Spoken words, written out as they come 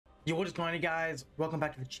Yo, what is going on, guys? Welcome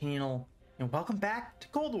back to the channel and welcome back to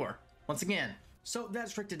Cold War once again. So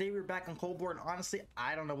that's right, today we're back on Cold War, and honestly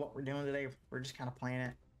I don't know what we're doing today. We're just kind of playing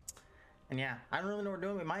it, and yeah, I don't really know what we're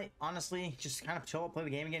doing. We might honestly just kind of chill, play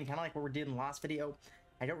the game again, kind of like what we did in the last video.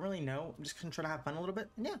 I don't really know. I'm just gonna try to have fun a little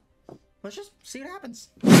bit, and yeah, let's just see what happens.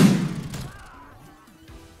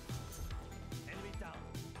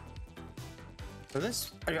 So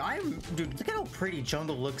this, dude, look at how pretty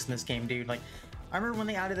jungle looks in this game, dude. Like, I remember when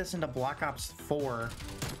they added this into Black Ops 4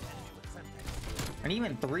 and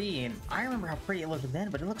even 3, and I remember how pretty it looked then,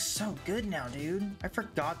 but it looks so good now, dude. I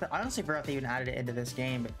honestly forgot they even added it into this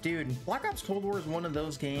game. But dude, Black Ops Cold War is one of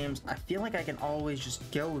those games I feel like I can always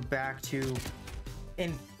just go back to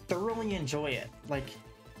and thoroughly enjoy it. Like,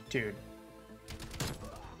 dude,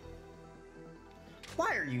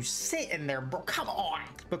 why are you sitting there, bro? Come on.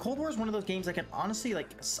 But Cold War is one of those games I can honestly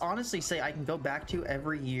say I can go back to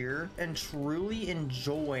every year and truly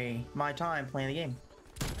enjoy my time playing the game.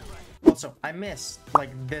 Also, I miss like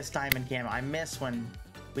this diamond camo. I miss when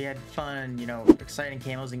we had fun, you know, exciting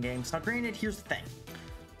camos in games. Now granted, here's the thing.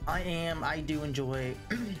 I do enjoy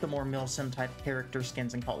the more milsim type character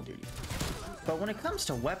skins in Call of Duty. But when it comes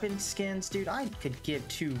to weapon skins, dude, I could give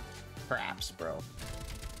two craps, bro.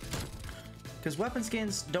 Because weapon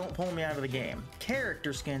skins don't pull me out of the game.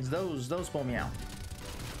 Character skins, those pull me out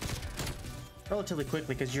relatively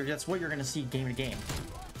quickly, because that's what you're gonna see game to game.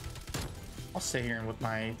 I'll sit here and with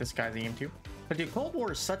this guy's aim too. But dude, Cold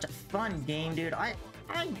War is such a fun game, dude.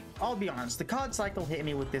 I'll be honest, the COD cycle hit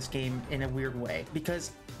me with this game in a weird way,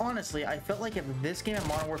 because honestly, I felt like if this game and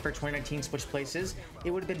Modern Warfare 2019 switched places,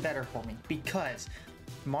 it would have been better for me, because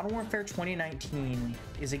Modern Warfare 2019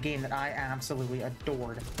 is a game that I absolutely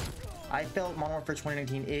adored. I felt Modern Warfare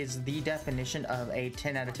 2019 is the definition of a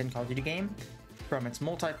 10 out of 10 Call of Duty game, from its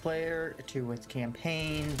multiplayer to its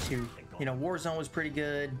campaign to, you know, Warzone was pretty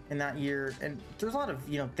good in that year, and there's a lot of,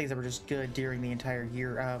 you know, things that were just good during the entire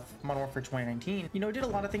year of Modern Warfare 2019. You know, it did a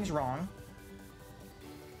lot of things wrong,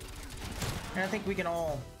 and I think we can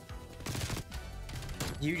all...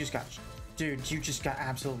 You just got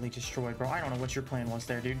absolutely destroyed, bro. I don't know what your plan was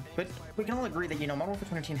there, dude, but we can all agree that, you know, Modern Warfare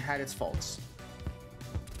 2019 had its faults.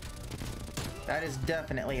 That is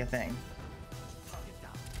definitely a thing.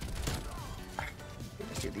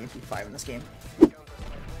 Let's do the MP5 in this game.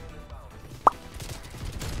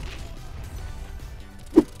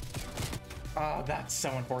 Oh, that's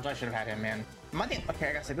so unfortunate. I should have had him, man. Okay,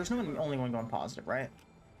 I gotta say, there's only one going positive, right?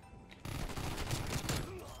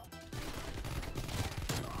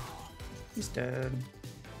 He's dead.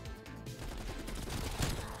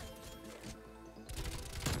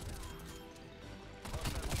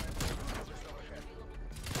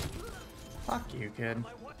 Fuck you, kid.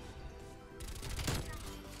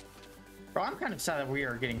 Bro, I'm kind of sad that we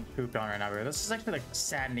are getting pooped on right now, bro. This is actually like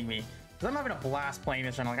saddening me, because I'm having a blast playing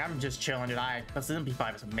this, and like I'm just chilling, dude. Because the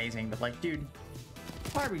MP5 is amazing, but like, dude,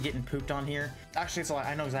 why are we getting pooped on here? Actually, it's a lie.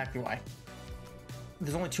 I know exactly why.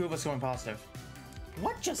 There's only 2 of us going positive.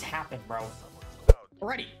 What just happened, bro?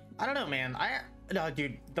 Already, I don't know, man. No,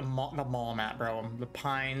 dude, the mall map, bro. The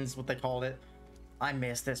Pines, what they called it. I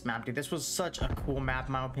miss this map, dude. This was such a cool map,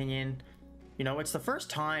 in my opinion. You know, it's the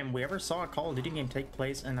first time we ever saw a Call of Duty game take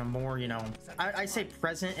place in a more, you know, I say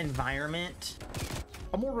present environment,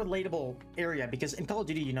 a more relatable area, because in Call of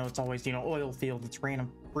Duty, you know, it's always, you know, oil fields, it's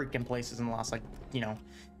random freaking places in the last, like, you know,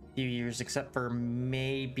 few years, except for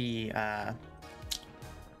maybe,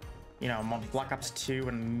 you know, Black Ops 2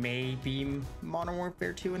 and maybe Modern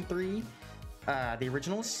Warfare 2 and 3, the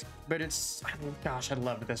originals. But it's, gosh, I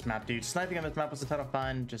loved this map, dude. Sniping on this map was a ton of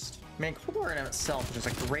fun. Just, man, Cold War in itself is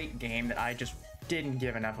just a great game that I just didn't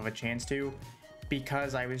give enough of a chance to,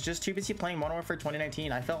 because I was just too busy playing Modern Warfare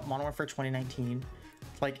 2019. I felt Modern Warfare 2019,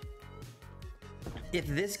 like, if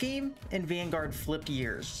this game and Vanguard flipped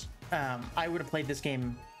years, I would have played this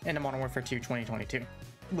game into Modern Warfare 2 2022.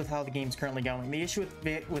 With how the game's currently going. The issue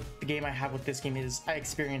with the game I have with this game is I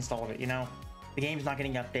experienced all of it, you know? The game's not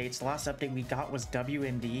getting updates. The last update we got was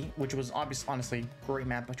WMD, which was honestly great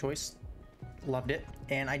map of choice. Loved it.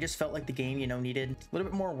 And I just felt like the game, you know, needed a little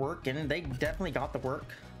bit more work, and they definitely got the work.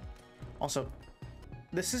 Also,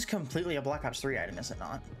 this is completely a Black Ops 3 item, is it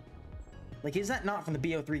not? Like, is that not from the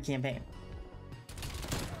BO3 campaign?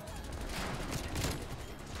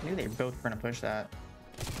 I knew they were both going to push that.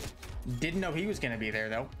 Didn't know he was going to be there,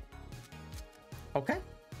 though. Okay.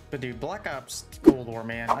 But dude, Black Ops Cold War,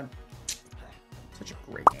 man. Such a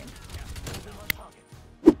great game.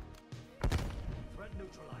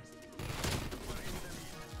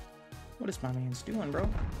 What is my man's doing, bro?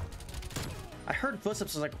 I heard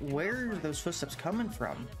footsteps. I was like, where are those footsteps coming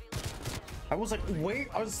from? I was like, where?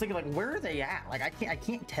 I was thinking like, where are they at? Like, I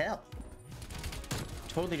can't tell.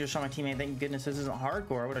 Totally just shot my teammate. Thank goodness this isn't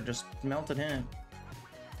hardcore. I would have just melted him.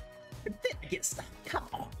 It didn't get stuck. Come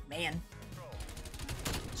on, man.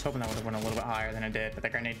 I was hoping that would have went a little bit higher than it did, but the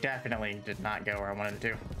grenade definitely did not go where I wanted it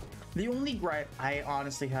to. The only gripe I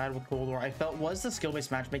honestly had with Cold War, I felt, was the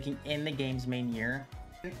skill-based matchmaking in the game's main year.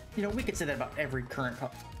 You know, we could say that about every current.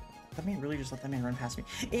 That man really just let that man run past me,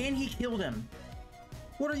 and he killed him.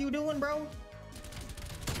 What are you doing, bro?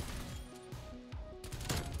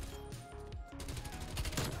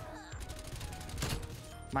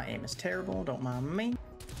 My aim is terrible. Don't mind me.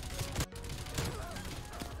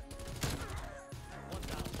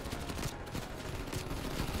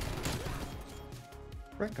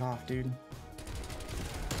 Frick off, dude.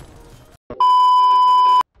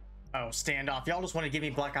 Oh, standoff. Y'all just want to give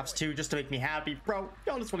me Black Ops 2 just to make me happy, bro.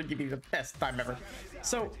 Y'all just want to give me the best time ever.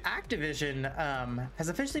 So, Activision has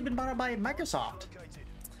officially been bought out by Microsoft.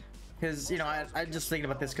 Because, you know, I just thinking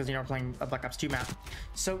about this because, you know, we're playing a Black Ops 2 map.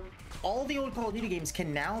 So, all the old Call of Duty games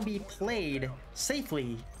can now be played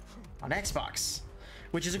safely on Xbox,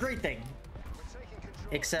 which is a great thing.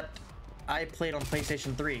 Except, I played on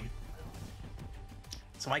PlayStation 3.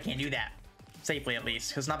 So I can't do that. Safely, at least.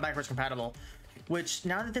 Because it's not backwards compatible. Which,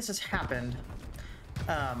 now that this has happened,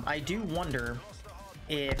 I do wonder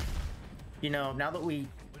if, you know, now that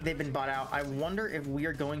they've been bought out, I wonder if we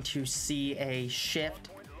are going to see a shift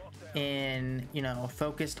in, you know,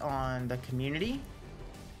 focused on the community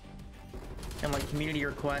and like community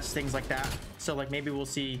requests, things like that. So like maybe we'll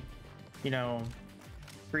see, you know,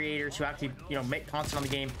 creators who actually, you know, make content on the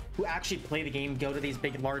game, who actually play the game, go to these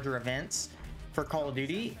big larger events for Call of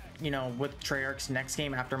Duty, you know, with Treyarch's next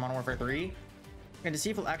game after Modern Warfare 3, and to see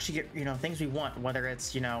if we'll actually get, you know, things we want, whether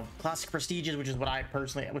it's, you know, classic prestiges, which is what I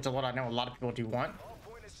personally, which is what I know a lot of people do want.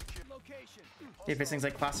 If it's things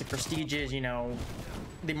like classic prestiges, you know,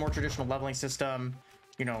 the more traditional leveling system,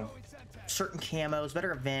 you know, certain camos,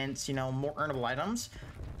 better events, you know, more earnable items.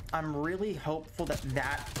 I'm really hopeful that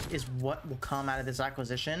that is what will come out of this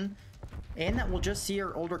acquisition, and that we'll just see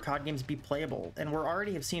our older COD games be playable. And we're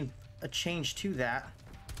already have seen a change to that.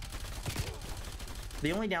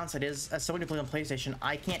 The only downside is, as someone who plays on PlayStation,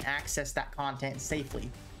 I can't access that content safely.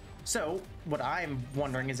 So what I'm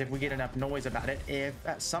wondering is if we get enough noise about it, if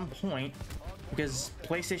at some point, because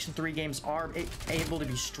PlayStation 3 games are able to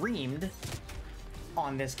be streamed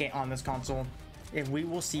on this game, on this console, if we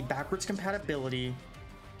will see backwards compatibility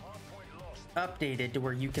updated to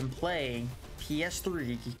where you can play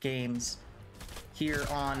PS3 games here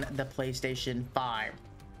on the PlayStation 5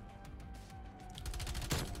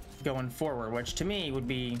 going forward, which to me would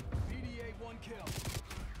be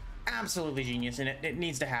absolutely genius, and it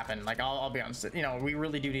needs to happen. Like, I'll be honest, you know, we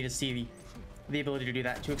really do need to see the ability to do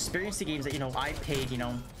that, to experience the games that, you know, I paid, you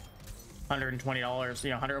know, $120, you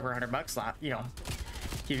know, over 100 bucks, you know,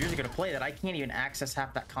 a few years ago to play, that I can't even access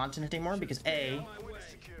half that content anymore because A,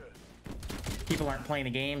 people aren't playing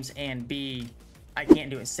the games, and B, I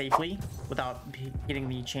can't do it safely without getting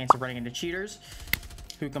the chance of running into cheaters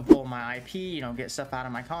who can pull my IP, you know, get stuff out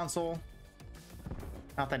of my console.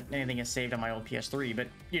 Not that anything is saved on my old PS3, but,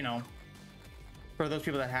 you know, for those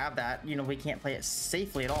people that have that, you know, we can't play it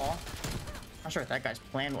safely at all. Not sure what that guy's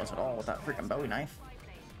plan was at all with that freaking Bowie knife.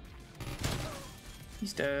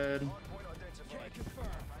 He's dead.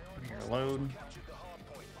 Here, load.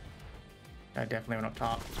 I definitely went up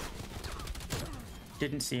top.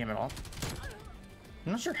 Didn't see him at all.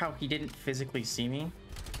 I'm not sure how he didn't physically see me.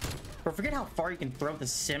 But forget how far you can throw the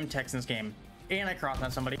sim text in this game. And I crossed on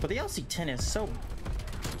somebody. But the LC-10 is so...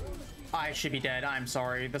 I should be dead. I'm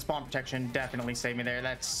sorry. The spawn protection definitely saved me there.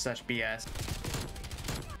 That's such BS.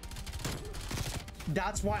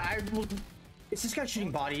 That's why I... Is this guy shooting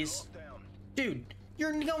bodies? Dude,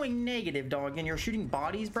 you're going negative, dog, and you're shooting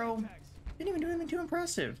bodies, bro? Didn't even do anything too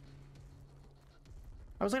impressive.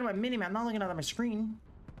 I was looking at my minimap, not looking at my screen.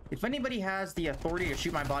 If anybody has the authority to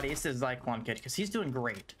shoot my body, it's this Zyklon kid, because he's doing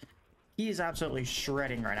great. He is absolutely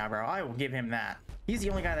shredding right now, bro. I will give him that. He's the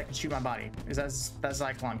only guy that can shoot my body. Is that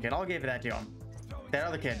Zyklon kid? I'll give that to him. That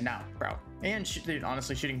other kid, no, bro. And dude,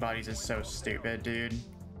 honestly, shooting bodies is so stupid, dude.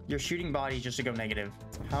 You're shooting bodies just to go negative.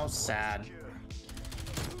 How sad.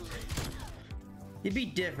 It'd be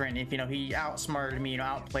different if, you know, he outsmarted me, you know,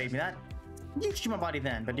 outplayed me. That you could shoot my body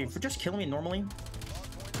then, but dude, for just killing me normally,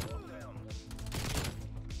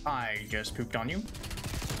 I just pooped on you.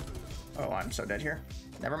 Oh, I'm so dead here.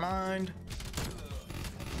 Never mind.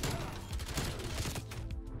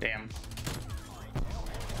 Damn.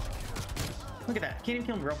 Look at that. Can't even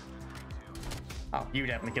kill me, bro. Oh, you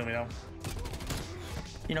definitely killed me, though.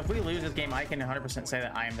 You know, if we lose this game, I can 100% say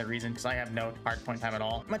that I am the reason because I have no hard point time at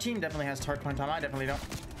all. My team definitely has hard point time. I definitely don't.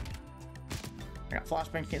 I got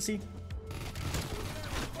flashbang, can't see.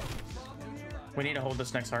 We need to hold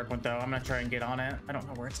this next hard point though. I'm gonna try and get on it. I don't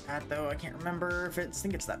know where it's at though. I can't remember if it's, I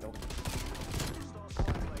think it's that building.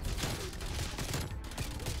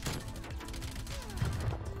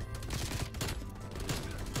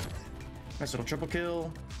 Nice little triple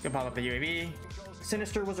kill. Can pop up the UAV.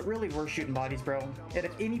 Sinister, was it really worth shooting bodies, bro? And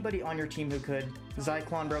if anybody on your team who could,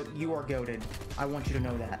 Zyklon, bro, you are goated. I want you to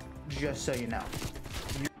know that, just so you know.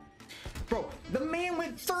 Bro, the man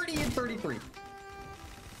went 30 and 33.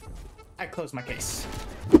 I closed my case.